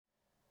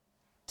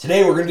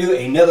Today we're going to do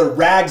another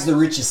Rags to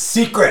Riches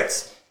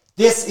Secrets.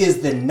 This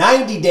is the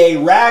 90-day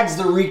Rags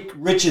to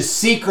Riches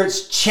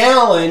Secrets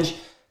challenge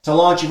to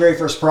launch your very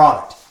first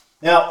product.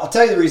 Now, I'll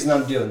tell you the reason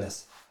I'm doing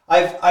this.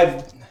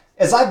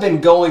 As I've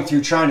been going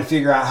through trying to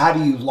figure out how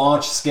do you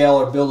launch, scale,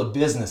 or build a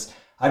business,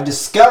 I've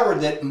discovered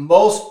that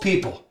most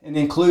people, and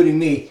including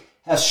me,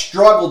 have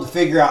struggled to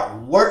figure out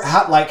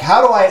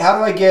how do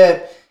I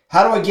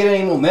get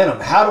any momentum?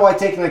 How do I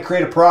take and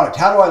create a product?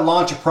 How do I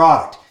launch a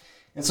product?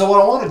 And so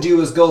what I want to do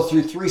is go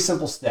through 3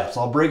 simple steps.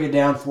 I'll break it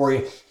down for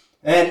you.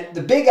 And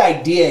the big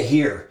idea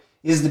here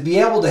is to be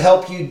able to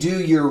help you do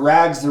your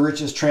Rags to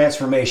Riches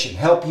transformation,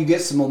 help you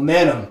get some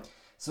momentum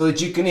so that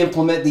you can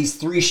implement these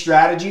 3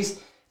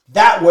 strategies.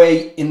 That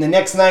way, in the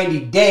next 90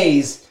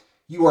 days,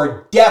 you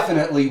are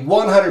definitely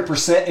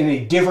 100% in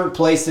a different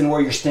place than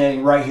where you're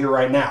standing right here,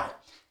 right now.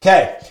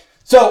 Okay,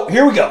 so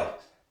here we go.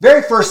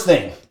 Very first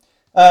thing,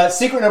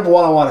 secret number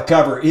 1 I want to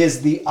cover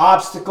is the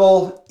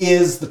obstacle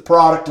is the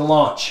product to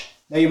launch.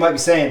 Now you might be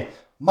saying,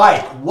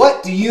 Mike,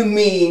 what do you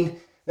mean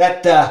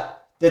that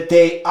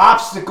the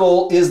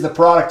obstacle is the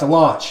product to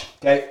launch?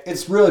 Okay,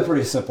 it's really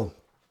pretty simple.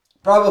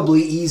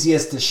 Probably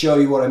easiest to show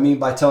you what I mean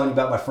by telling you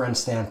about my friend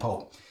Stan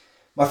Pope.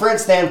 My friend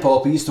Stan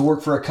Pope, he used to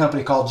work for a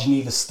company called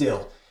Geneva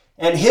Steel.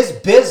 And his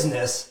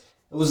business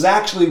was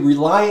actually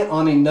reliant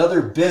on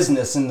another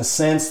business in the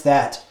sense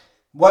that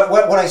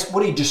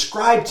what he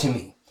described to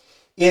me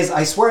is,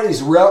 I swear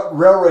these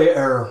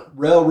railroad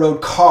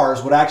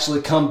cars would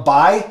actually come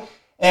by,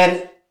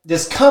 and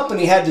this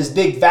company had this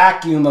big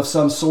vacuum of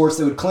some sorts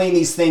that would clean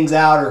these things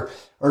out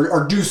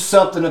or do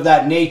something of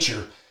that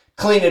nature,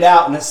 clean it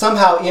out, and it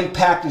somehow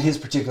impacted his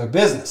particular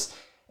business.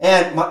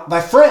 And my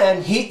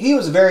friend, he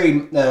was a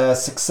very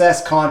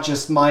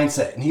success-conscious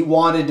mindset, and he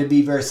wanted to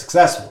be very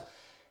successful.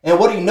 And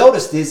what he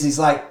noticed is he's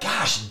like,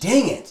 gosh,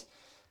 dang it.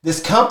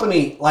 This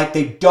company,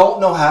 they don't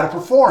know how to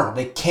perform.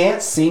 They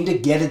can't seem to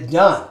get it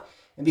done.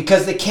 And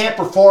because they can't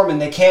perform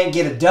and they can't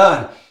get it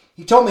done,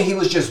 he told me he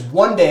was just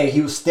one day,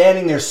 he was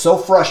standing there so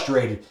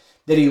frustrated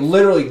that he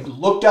literally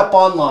looked up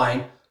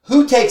online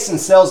who takes and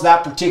sells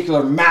that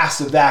particular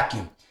massive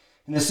vacuum.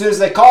 And as soon as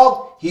they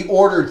called, he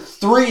ordered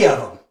 3 of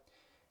them.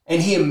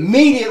 And he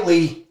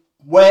immediately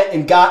went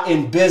and got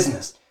in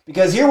business.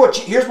 Because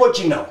here's what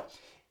you know.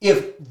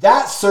 If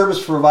that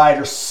service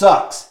provider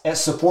sucks at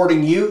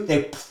supporting you,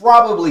 they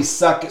probably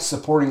suck at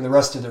supporting the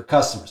rest of their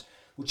customers.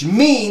 Which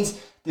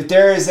means that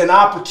there is an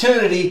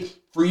opportunity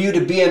for you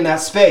to be in that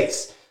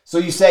space. So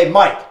you say,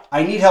 Mike,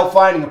 I need help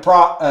finding a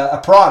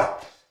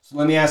product. So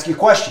let me ask you a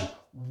question.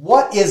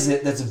 What is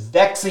it that's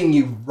vexing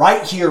you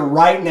right here,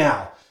 right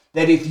now,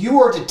 that if you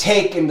were to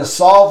take and to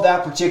solve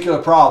that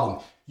particular problem,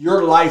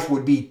 your life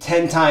would be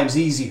 10 times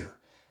easier?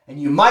 And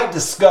you might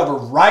discover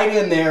right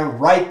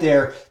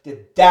there,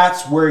 that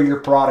that's where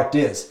your product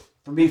is.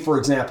 For me, for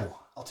example,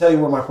 I'll tell you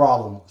where my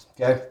problem was,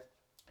 okay?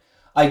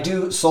 I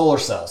do solar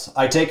cells.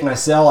 I take and I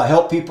sell, I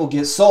help people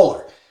get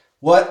solar.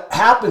 What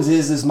happens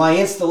is my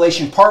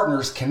installation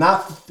partners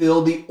cannot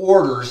fulfill the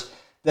orders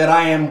that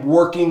I am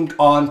working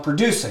on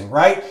producing,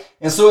 right?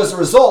 And so as a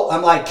result,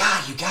 I'm like,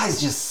 God, you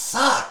guys just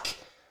suck.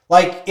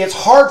 It's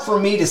hard for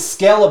me to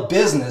scale a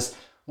business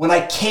when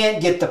I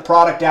can't get the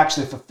product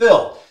actually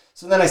fulfilled.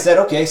 So then I said,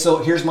 okay, so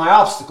here's my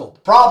obstacle. The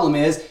problem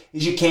is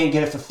you can't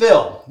get it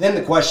fulfilled. Then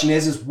the question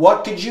is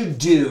what could you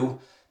do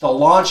to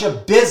launch a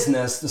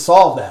business to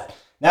solve that?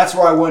 That's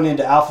where I went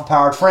into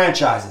alpha-powered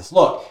franchises.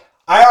 Look,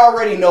 I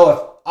already know if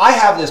I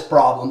have this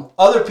problem,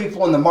 other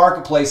people in the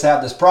marketplace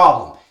have this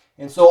problem.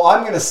 And so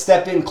I'm going to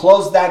step in,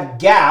 close that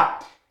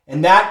gap,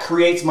 and that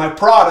creates my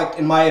product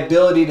and my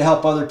ability to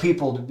help other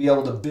people to be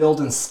able to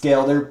build and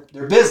scale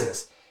their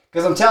business.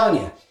 Because I'm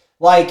telling you,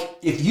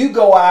 if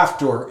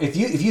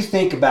you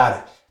think about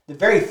it, the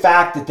very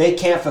fact that they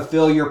can't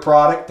fulfill your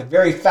product, the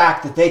very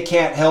fact that they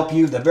can't help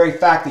you, the very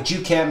fact that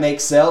you can't make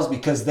sales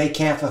because they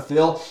can't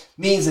fulfill,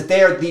 means that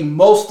they are the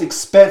most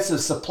expensive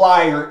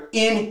supplier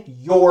in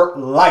your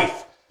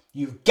life.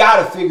 You've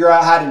got to figure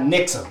out how to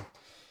nix them.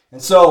 And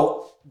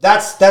so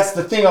that's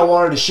the thing I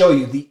wanted to show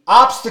you. The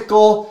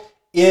obstacle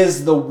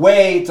is the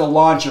way to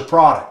launch your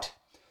product.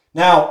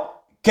 Now,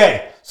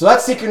 okay, so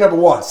that's secret number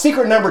 1.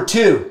 Secret number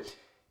 2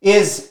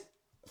 is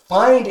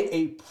find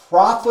a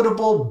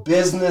profitable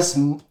business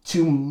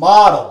to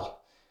model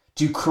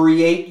to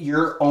create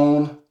your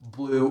own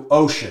blue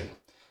ocean.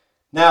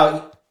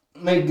 Now,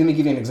 let me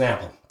give you an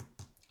example.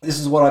 This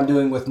is what I'm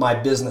doing with my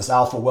business,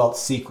 Alpha Wealth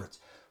Secrets.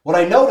 What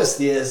I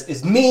noticed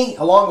is me,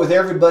 along with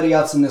everybody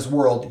else in this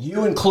world,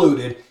 you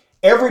included,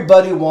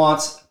 everybody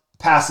wants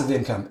passive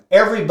income.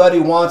 Everybody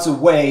wants a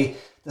way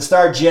to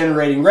start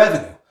generating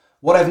revenue.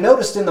 What I've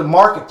noticed in the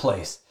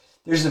marketplace,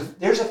 there's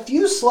a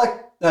few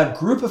select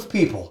group of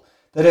people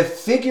that have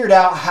figured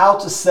out how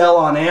to sell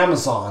on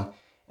Amazon,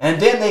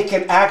 and then they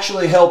can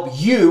actually help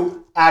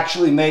you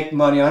actually make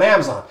money on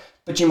Amazon.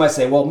 But you might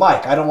say, well,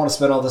 Mike, I don't want to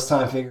spend all this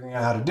time figuring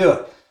out how to do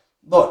it.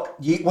 Look,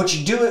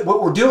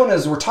 what we're doing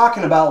is we're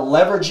talking about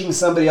leveraging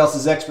somebody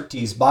else's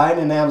expertise, buying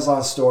an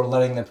Amazon store,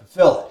 letting them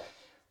fulfill it.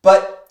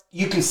 But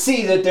you can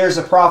see that there's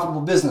a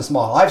profitable business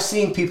model. I've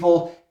seen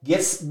people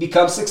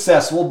become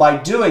successful by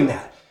doing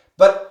that.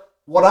 But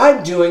what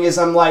I'm doing is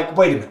I'm like,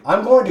 wait a minute,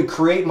 I'm going to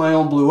create my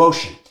own blue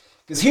ocean.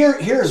 Because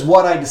here's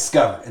what I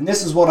discovered, and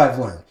this is what I've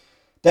learned,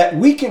 that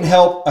we can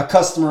help a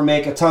customer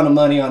make a ton of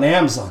money on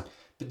Amazon.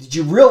 But did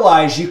you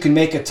realize you can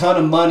make a ton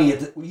of money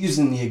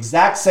using the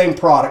exact same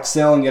product,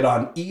 selling it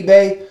on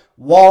eBay,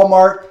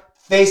 Walmart,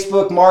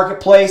 Facebook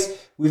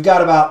Marketplace? We've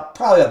got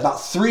probably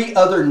about 3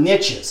 other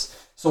niches.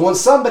 So when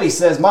somebody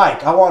says,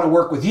 Mike, I want to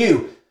work with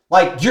you,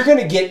 like you're going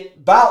to get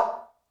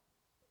about,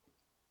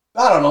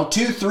 I don't know,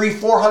 200,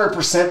 300,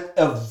 400%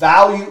 of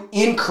value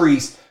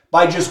increase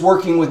by just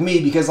working with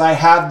me because I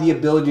have the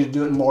ability to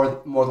do it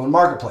more than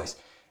Marketplace.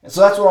 And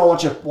so that's what I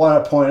want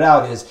to point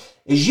out is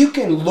you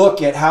can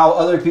look at how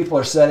other people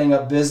are setting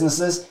up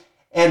businesses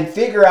and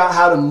figure out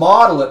how to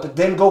model it, but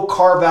then go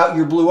carve out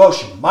your blue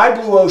ocean. My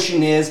blue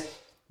ocean is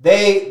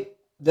they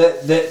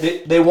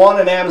want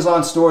an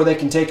Amazon store they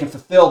can take and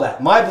fulfill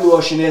that. My blue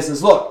ocean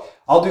is look,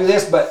 I'll do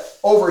this, but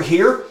over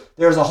here,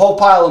 there's a whole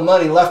pile of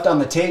money left on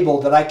the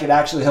table that I could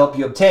actually help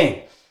you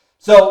obtain.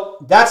 So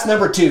that's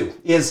number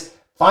 2, is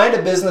find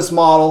a business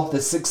model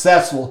that's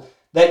successful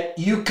that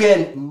you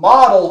can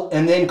model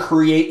and then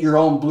create your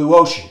own blue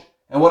ocean.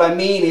 And what I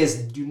mean is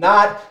do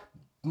not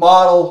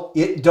model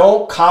it,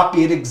 don't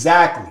copy it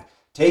exactly.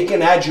 Take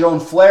and add your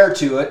own flair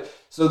to it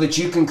so that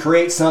you can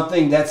create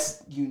something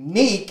that's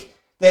unique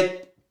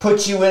that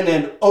puts you in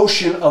an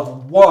ocean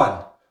of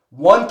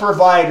one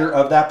provider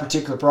of that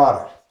particular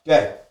product.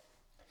 Okay,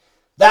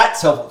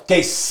 that's helpful.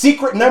 Okay,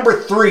 secret number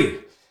 3.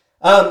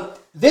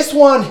 This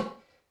one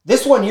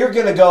you're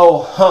going to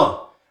go,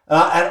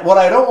 and what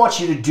I don't want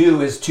you to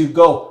do is to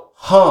go,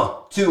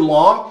 too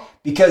long,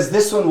 because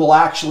this one will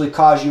actually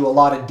cause you a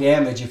lot of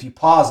damage if you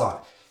pause on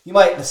it. You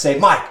might say,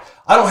 Mike,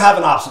 I don't have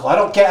an obstacle. I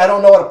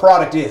don't know what a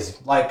product is.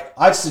 Like,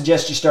 I'd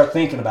suggest you start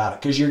thinking about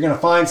it because you're going to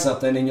find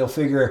something and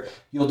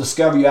you'll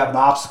discover you have an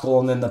obstacle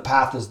and then the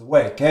path is the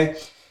way, okay?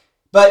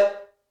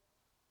 But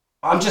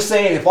I'm just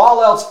saying, if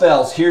all else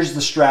fails, here's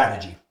the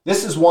strategy.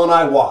 This is one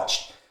I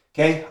watched,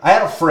 okay? I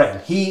had a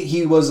friend.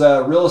 He was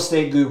a real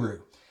estate guru.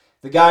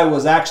 The guy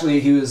was actually,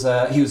 he was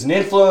an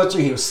influencer.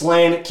 He was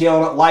slaying it,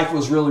 killing it. Life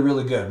was really,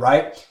 really good,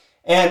 right?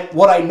 And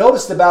what I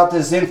noticed about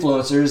this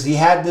influencer is he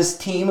had this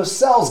team of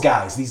sales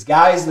guys, these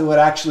guys that would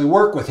actually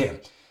work with him.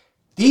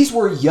 These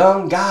were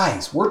young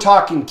guys. We're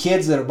talking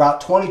kids that are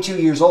about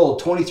 22 years old,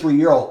 23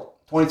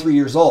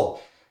 years old.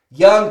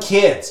 Young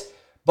kids.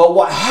 But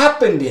what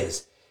happened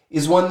is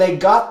when they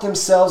got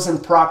themselves in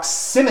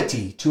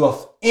proximity to an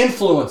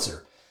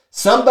influencer,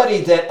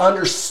 somebody that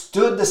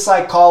understood the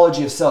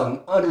psychology of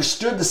selling,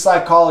 understood the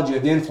psychology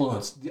of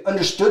influence,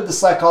 understood the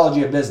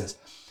psychology of business.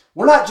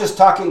 We're not just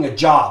talking a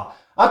job.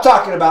 I'm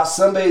talking about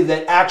somebody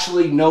that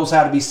actually knows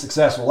how to be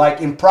successful, like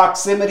in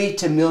proximity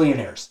to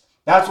millionaires.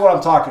 That's what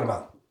I'm talking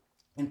about.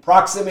 In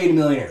proximity to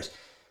millionaires.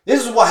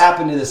 This is what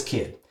happened to this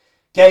kid.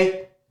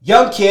 Okay?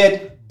 Young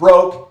kid,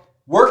 broke,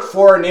 worked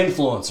for an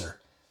influencer.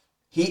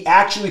 He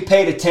actually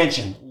paid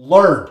attention,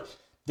 learned.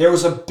 There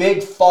was a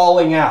big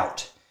falling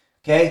out.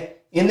 Okay?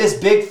 In this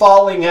big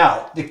falling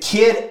out, the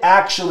kid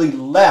actually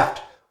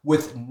left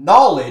with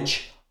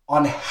knowledge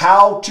on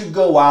how to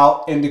go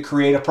out and to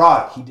create a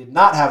product. He did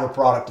not have a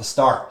product to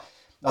start.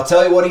 I'll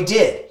tell you what he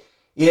did.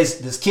 Is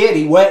this kid,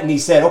 he went and he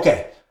said,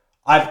 okay,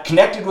 I've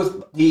connected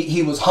with,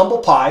 he was humble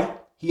pie.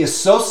 He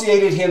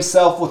associated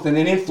himself with an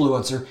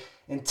influencer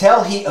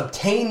until he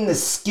obtained the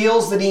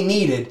skills that he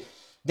needed.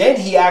 Then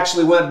he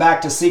actually went back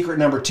to secret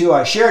number 2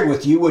 I shared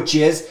with you, which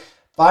is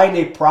find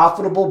a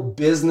profitable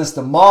business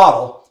to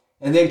model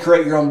and then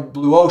create your own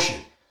blue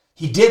ocean.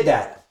 He did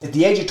that. At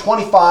the age of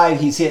 25,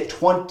 he's hit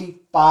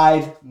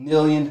 $25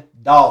 million.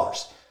 You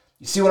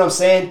see what I'm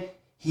saying?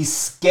 He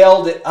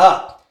scaled it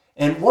up.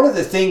 And one of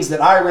the things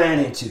that I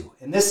ran into,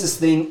 and this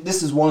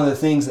is one of the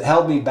things that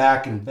held me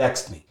back and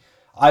vexed me.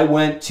 I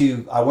went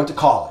to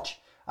college.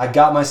 I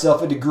got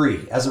myself a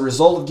degree. As a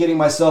result of getting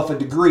myself a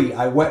degree,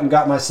 I went and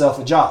got myself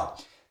a job.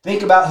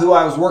 Think about who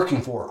I was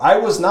working for. I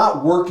was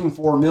not working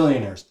for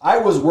millionaires. I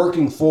was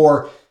working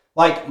for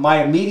like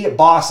my immediate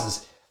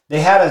bosses. They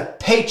had a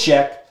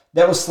paycheck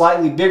that was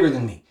slightly bigger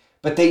than me,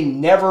 but they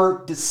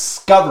never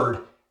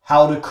discovered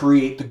how to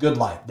create the good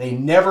life. They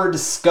never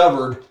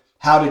discovered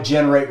how to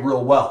generate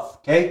real wealth,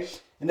 okay?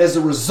 And as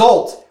a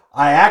result,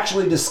 I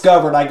actually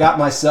discovered I got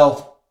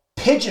myself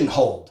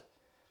pigeonholed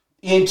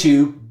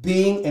into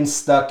being and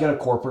stuck in a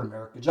corporate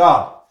America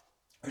job.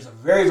 There's a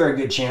very, very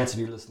good chance if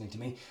you're listening to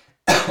me,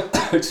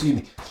 excuse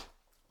me,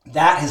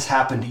 that has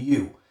happened to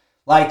you.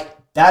 Like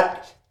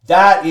that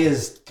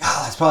is,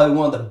 God, that's probably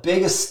one of the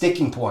biggest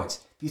sticking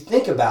points. If you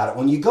think about it,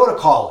 when you go to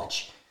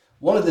college,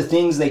 one of the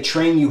things they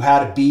train you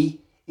how to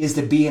be is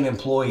to be an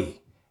employee.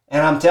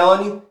 And I'm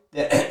telling you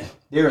that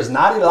there is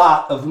not a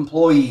lot of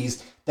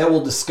employees that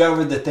will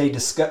discover that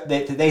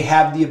they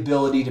have the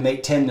ability to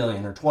make 10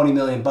 million or 20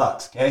 million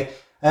bucks, okay?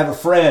 I have a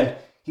friend,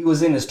 he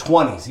was in his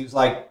 20s. He was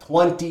like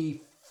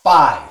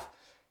 25.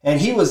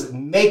 And he was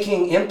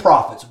making in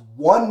profits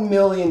 $1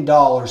 million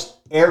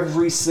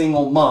every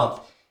single month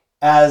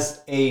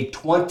as a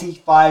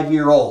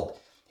 25-year-old.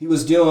 He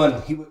was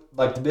doing,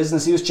 like the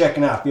business he was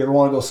checking out. If you ever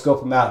want to go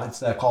scope him out,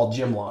 it's called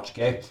Gym Launch,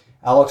 okay?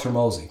 Alex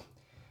Hormozi,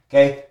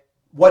 okay?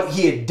 What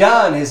he had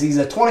done is he's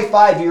a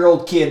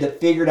 25-year-old kid that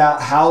figured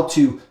out how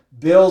to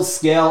build,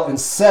 scale, and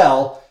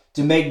sell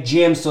to make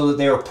gyms so that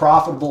they were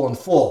profitable and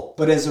full.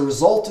 But as a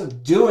result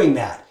of doing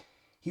that,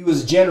 he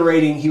was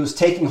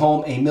taking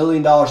home $1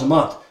 million a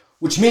month,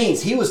 which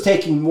means he was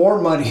taking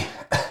more money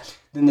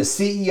than the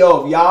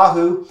CEO of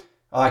Yahoo.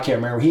 I can't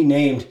remember. He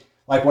named,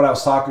 like when I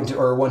was talking to,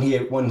 or when he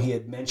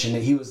had mentioned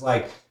it, he was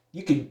like,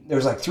 there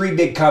was like 4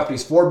 big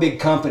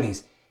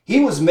companies. He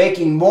was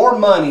making more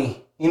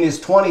money in his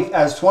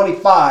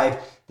 25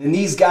 than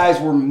these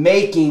guys were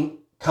making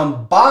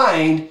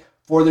combined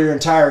for their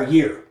entire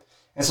year.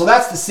 And so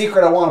that's the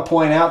secret I want to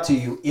point out to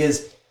you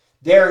is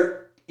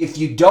if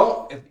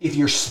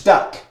you're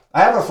stuck.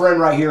 I have a friend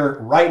right here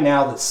right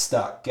now that's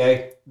stuck,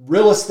 okay?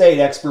 Real estate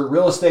expert,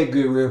 real estate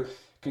guru,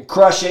 can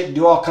crush it,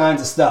 do all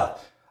kinds of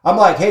stuff. I'm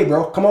like, hey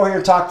bro, come over here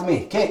and talk to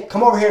me. Okay,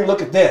 come over here and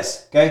look at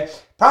this, okay?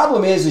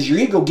 Problem is your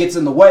ego gets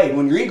in the way. And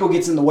when your ego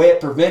gets in the way,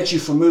 it prevents you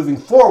from moving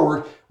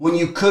forward when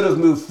you could have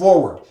moved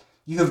forward.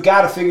 You have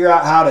got to figure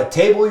out how to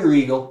table your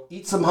ego,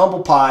 eat some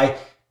humble pie,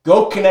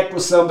 go connect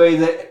with somebody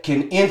that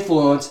can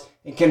influence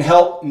and can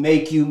help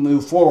make you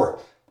move forward.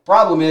 The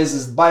problem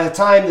is by the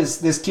time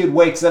this kid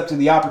wakes up to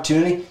the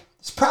opportunity,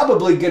 it's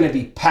probably going to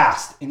be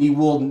past and you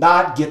will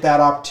not get that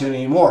opportunity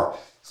anymore.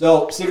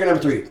 So secret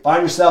number 3,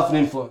 find yourself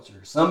an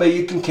influencer, somebody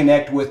you can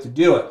connect with to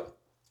do it.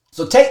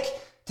 So take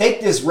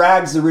this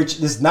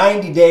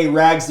 90-day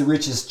Rags the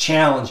Riches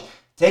challenge.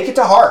 Take it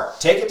to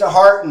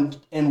heart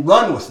and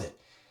run with it.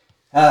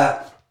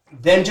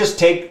 Then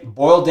just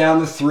boil down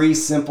the 3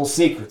 simple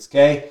secrets,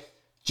 okay?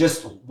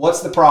 Just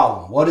what's the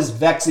problem? What is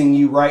vexing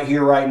you right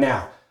here, right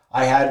now?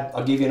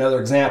 I'll give you another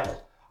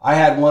example. I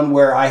had one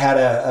where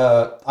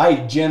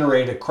I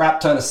generated a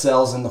crap ton of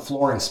sales in the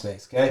flooring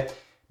space, okay?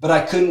 But I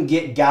couldn't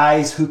get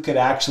guys who could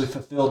actually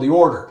fulfill the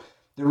order.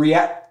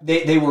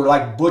 They were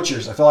like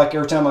butchers. I felt like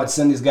every time I'd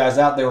send these guys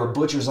out, they were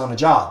butchers on a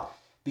job.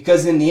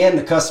 Because in the end,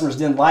 the customers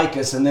didn't like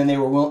us, and then they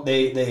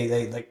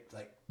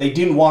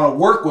didn't want to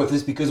work with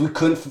us because we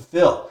couldn't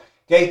fulfill.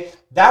 Okay,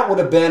 that would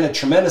have been a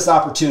tremendous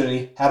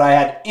opportunity had I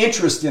had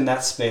interest in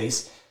that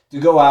space to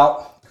go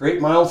out,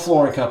 create my own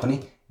flooring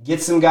company,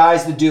 get some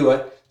guys to do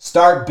it,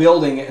 start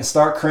building it, and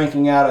start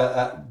cranking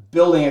out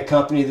building a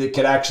company that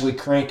could actually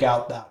crank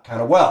out that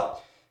kind of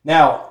wealth.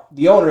 Now,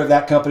 the owner of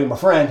that company, my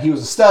friend, he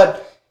was a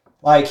stud.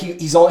 Like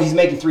he's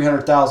making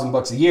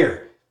 $300,000 a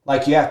year.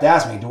 Like you have to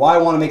ask me, do I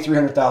want to make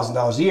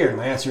 $300,000 a year? And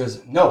my answer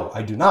is no,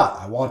 I do not.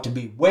 I want to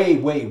be way,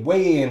 way,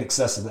 way in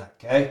excess of that.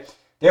 Okay.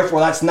 Therefore,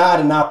 that's not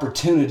an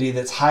opportunity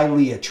that's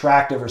highly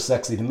attractive or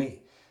sexy to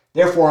me.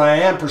 Therefore, I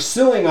am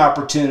pursuing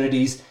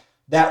opportunities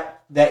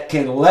that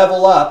can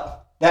level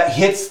up, that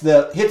hits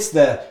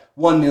the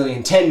 1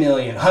 million, 10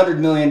 million, $100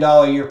 million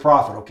a year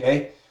profit.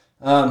 Okay.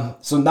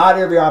 So not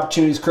every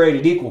opportunity is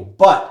created equal,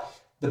 but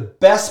the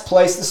best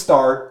place to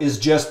start is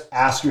just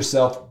ask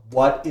yourself,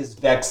 what is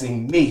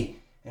vexing me?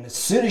 And as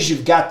soon as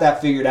you've got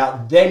that figured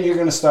out, then you're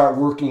going to start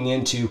working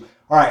into,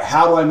 all right,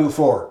 how do I move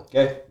forward?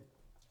 Okay.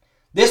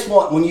 This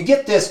one, when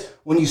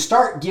you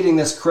start getting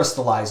this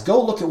crystallized,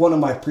 go look at one of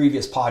my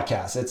previous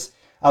podcasts.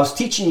 I was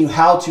teaching you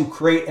how to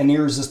create an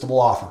irresistible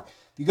offer.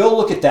 If you go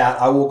look at that,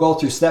 I will go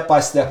through step by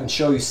step and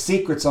show you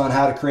secrets on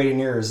how to create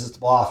an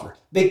irresistible offer.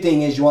 Big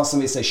thing is you want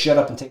somebody to say, shut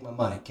up and take my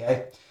money,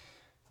 okay?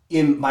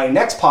 In my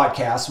next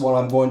podcast, what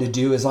I'm going to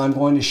do is I'm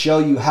going to show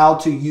you how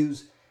to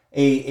use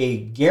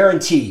a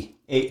guarantee.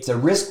 It's a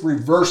risk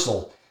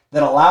reversal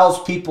that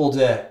allows people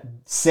to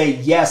say,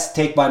 yes,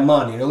 take my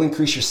money. It'll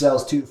increase your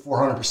sales 200% to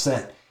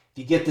 400% if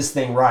you get this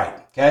thing right,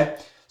 okay?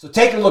 So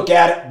take a look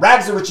at it.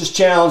 Rags the Riches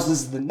Challenge.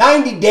 This is the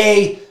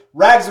 90-day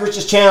Rags the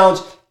Riches Challenge.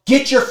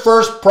 Get your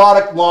first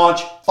product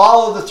launch.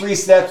 Follow the 3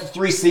 steps, the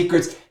 3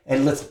 secrets,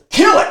 and let's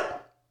kill it.